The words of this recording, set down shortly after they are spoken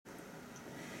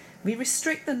We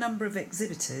restrict the number of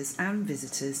exhibitors and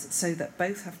visitors so that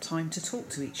both have time to talk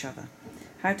to each other.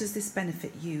 How does this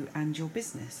benefit you and your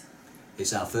business?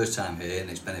 It's our first time here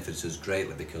and it's benefited us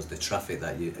greatly because the traffic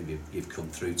that you've come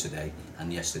through today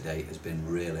and yesterday has been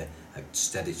really a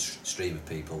steady stream of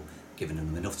people, giving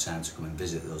them enough time to come and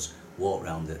visit us, walk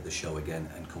around the show again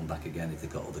and come back again if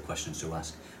they've got other questions to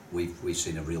ask. We've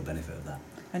seen a real benefit of that.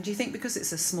 And do you think because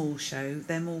it's a small show,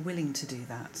 they're more willing to do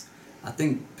that? I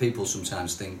think people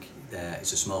sometimes think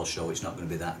it's a small show, it's not going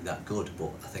to be that good,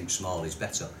 but I think small is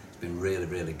better. It's been really,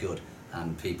 really good,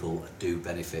 and people do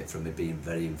benefit from it being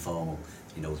very informal,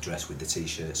 you know, dressed with the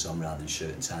t-shirts on rather than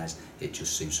shirt and ties. It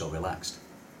just seems so relaxed.